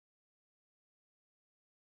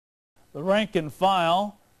The rank and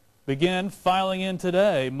file begin filing in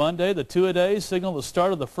today. Monday, the two-a-days signal the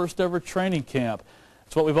start of the first-ever training camp.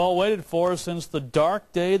 It's what we've all waited for since the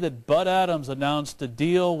dark day that Bud Adams announced a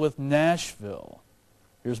deal with Nashville.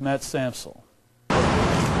 Here's Matt Samsel.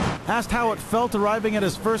 Asked how it felt arriving at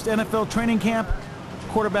his first NFL training camp,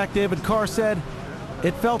 quarterback David Carr said,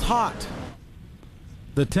 "It felt hot."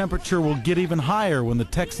 The temperature will get even higher when the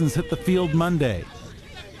Texans hit the field Monday.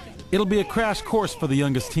 It'll be a crash course for the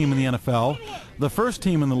youngest team in the NFL. The first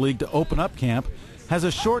team in the league to open up camp has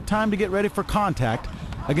a short time to get ready for contact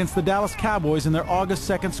against the Dallas Cowboys in their August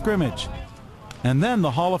 2nd scrimmage. And then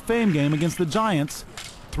the Hall of Fame game against the Giants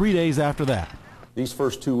 3 days after that. These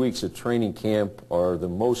first 2 weeks of training camp are the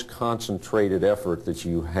most concentrated effort that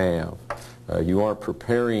you have. You aren't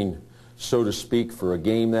preparing, so to speak, for a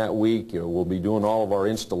game that week. We'll be doing all of our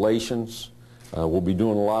installations. We'll be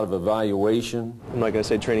doing a lot of evaluation. I'm not going to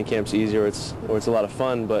say training camp's easy or it's a lot of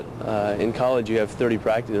fun, but in college you have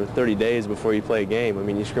 30 days before you play a game. I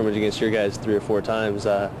mean, you scrimmage against your guys 3 or 4 times.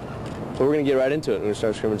 But we're going to get right into it. We're going to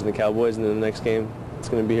start scrimmaging the Cowboys, and then the next game, it's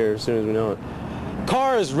going to be here as soon as we know it.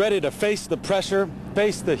 Carr is ready to face the pressure,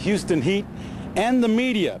 face the Houston Heat and the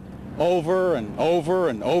media over and over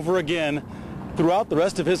and over again throughout the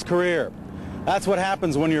rest of his career. That's what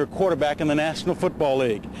happens when you're a quarterback in the National Football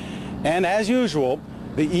League. And as usual,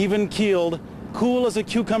 the even-keeled,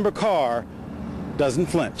 cool-as-a-cucumber Carr doesn't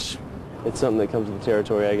flinch. It's something that comes with the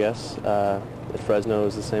territory, I guess. At Fresno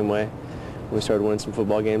is the same way. We started winning some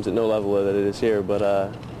football games at no level that it is here, but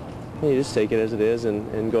you just take it as it is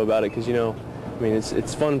and go about it because, I mean,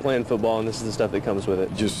 it's fun playing football, and this is the stuff that comes with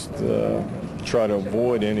it. Just try to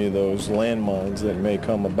avoid any of those landmines that may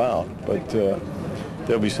come about, but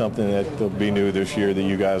there'll be something that'll be new this year that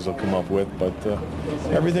you guys will come up with, but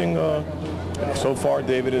everything, so far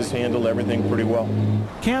David has handled everything pretty well.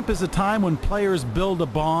 Camp is a time when players build a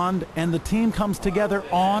bond and the team comes together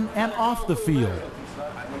on and off the field.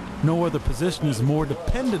 No other position is more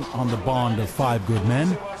dependent on the bond of 5 good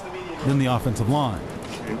men than the offensive line.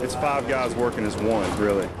 It's 5 guys working as one,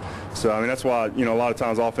 really. So, I mean, that's why, a lot of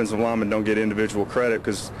times offensive linemen don't get individual credit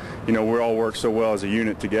because, we all work so well as a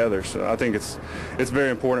unit together. So I think it's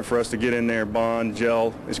very important for us to get in there, bond,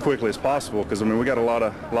 gel as quickly as possible because, I mean, we got a lot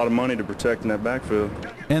of money to protect in that backfield.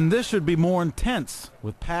 And this should be more intense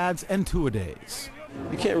with pads and two-a-days.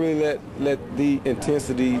 You can't really let the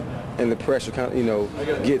intensity and the pressure kind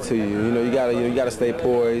of, get to you. You gotta stay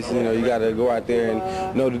poised. You gotta go out there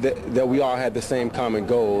and know that we all have the same common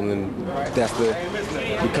goal, and that's to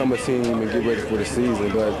become a team and get ready for the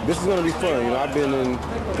season. But this is gonna be fun. I've been in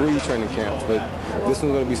 3 training camps, but this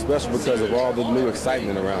one's gonna be special because of all the new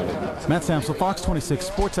excitement around it. Matt Samsel, Fox 26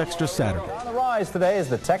 Sports Extra Saturday. On the rise today as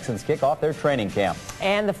the Texans kick off their training camp.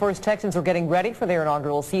 And the first Texans are getting ready for their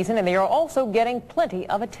inaugural season, and they are also getting plenty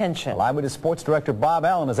of attention. Well, Eyewitness Sports Director Bob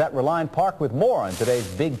Allen is at Reliant Park with more on today's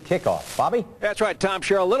big kickoff. Bobby? That's right, Tom.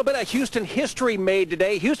 Cheryl, a little bit of Houston history made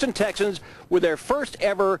today. Houston Texans with their first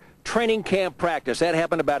ever training camp practice. That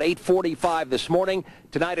happened about 8:45 this morning.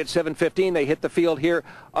 Tonight at 7:15, they hit the field here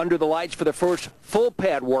under the lights for the first full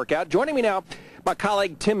pad workout. Joining me now, my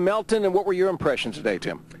colleague Tim Melton. And what were your impressions today,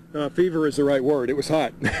 Tim? Fever is the right word. It was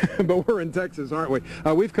hot, but we're in Texas, aren't we?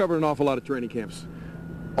 We've covered an awful lot of training camps,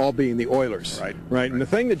 all being the Oilers. Right. And the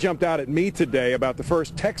thing that jumped out at me today about the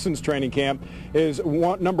first Texans training camp is,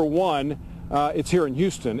 number one, it's here in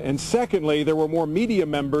Houston, and secondly, there were more media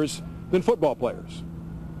members than football players.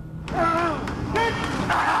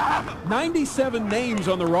 97 names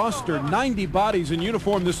on the roster, 90 bodies in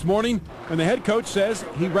uniform this morning, and the head coach says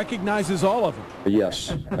he recognizes all of them.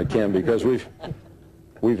 Yes, I can, because we've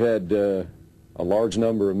had a large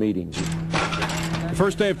number of meetings. The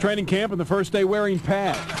first day of training camp and the first day wearing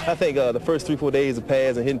pads. I think the first 3-4 days of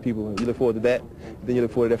pads and hitting people, you look forward to that. Then you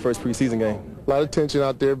look forward to that first preseason game. A lot of tension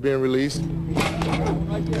out there being released.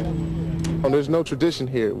 There's no tradition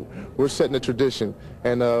here. We're setting a tradition.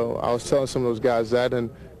 And I was telling some of those guys that, and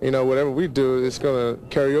whatever we do, it's going to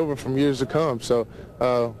carry over from years to come. So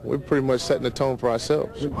we're pretty much setting the tone for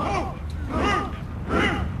ourselves.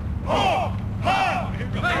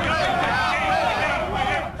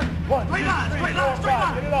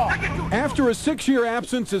 After a 6-year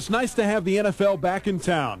absence, it's nice to have the NFL back in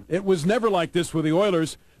town. It was never like this with the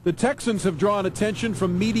Oilers. The Texans have drawn attention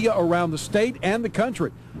from media around the state and the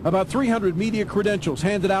country. About 300 media credentials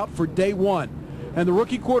handed out for day one. And the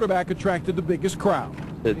rookie quarterback attracted the biggest crowd.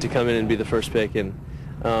 To come in and be the first pick, and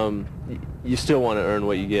you still want to earn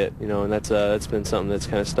what you get, and that's been something that's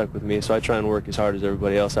kind of stuck with me. So I try and work as hard as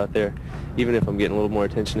everybody else out there. Even if I'm getting a little more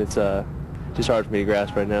attention, it's just hard for me to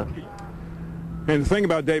grasp right now. And the thing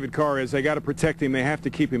about David Carr is they got to protect him. They have to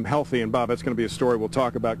keep him healthy. And, Bob, that's going to be a story we'll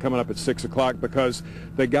talk about coming up at 6 o'clock, because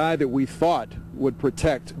the guy that we thought would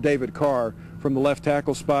protect David Carr from the left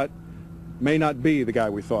tackle spot may not be the guy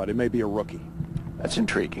we thought. It may be a rookie. That's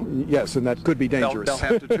intriguing. Yes, and that could be dangerous. They'll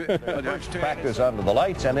have to Practice under the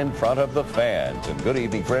lights and in front of the fans. And good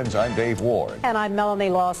evening, friends. I'm Dave Ward. And I'm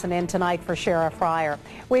Melanie Lawson, in tonight for Sheriff Fryer.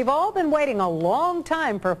 We've all been waiting a long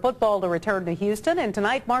time for football to return to Houston, and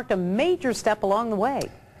tonight marked a major step along the way.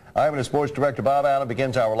 Eyewitness Sports Director Bob Allen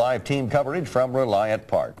begins our live team coverage from Reliant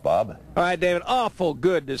Park. Bob? All right, David, awful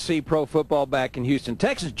good to see pro football back in Houston.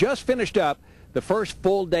 Texas just finished up the first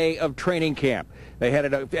full day of training camp. They had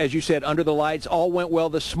it, as you said, under the lights. All went well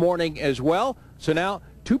this morning as well. So now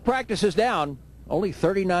 2 practices down, only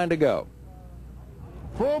 39 to go.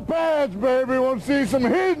 Full pads, baby. Want to see some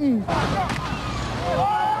hitting.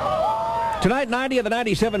 Tonight, 90 of the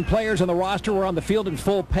 97 players on the roster were on the field in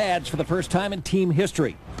full pads for the first time in team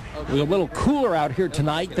history. It was a little cooler out here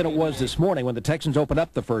tonight than it was this morning when the Texans opened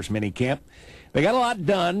up the first mini camp. They got a lot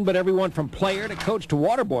done, but everyone from player to coach to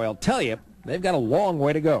water boy, I'll tell you, they've got a long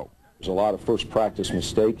way to go. There's a lot of first practice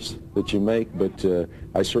mistakes that you make, but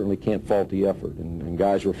I certainly can't fault the effort. And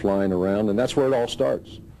guys were flying around, and that's where it all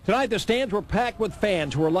starts. Tonight, the stands were packed with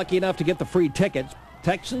fans who were lucky enough to get the free tickets.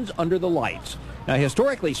 Texans under the lights. Now,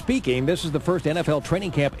 historically speaking, this is the first NFL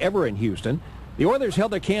training camp ever in Houston. The Oilers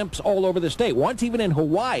held their camps all over the state, once even in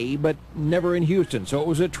Hawaii, but never in Houston, so it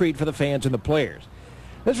was a treat for the fans and the players.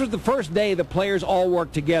 This was the first day the players all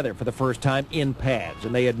worked together for the first time in pads,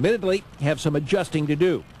 and they admittedly have some adjusting to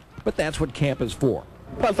do. But that's what camp is for.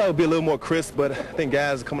 I thought it would be a little more crisp, but I think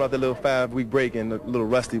guys are coming off that little 5-week break and a little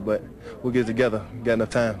rusty, but we'll get it together. Got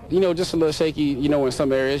enough time. You know, just a little shaky, in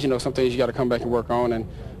some areas. Some things you got to come back and work on, and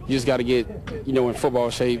you just got to get, in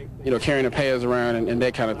football shape, carrying the pads around and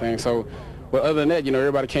that kind of thing. So, but other than that,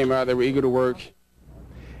 everybody came out. They were eager to work.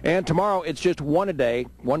 And tomorrow, it's just one a day,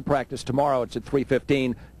 one practice tomorrow. It's at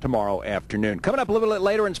 3:15 tomorrow afternoon. Coming up a little bit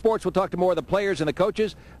later in sports, we'll talk to more of the players and the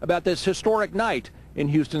coaches about this historic night in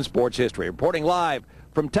Houston sports history. Reporting live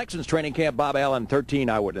from Texans training camp, Bob Allen, 13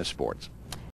 Eyewitness Sports.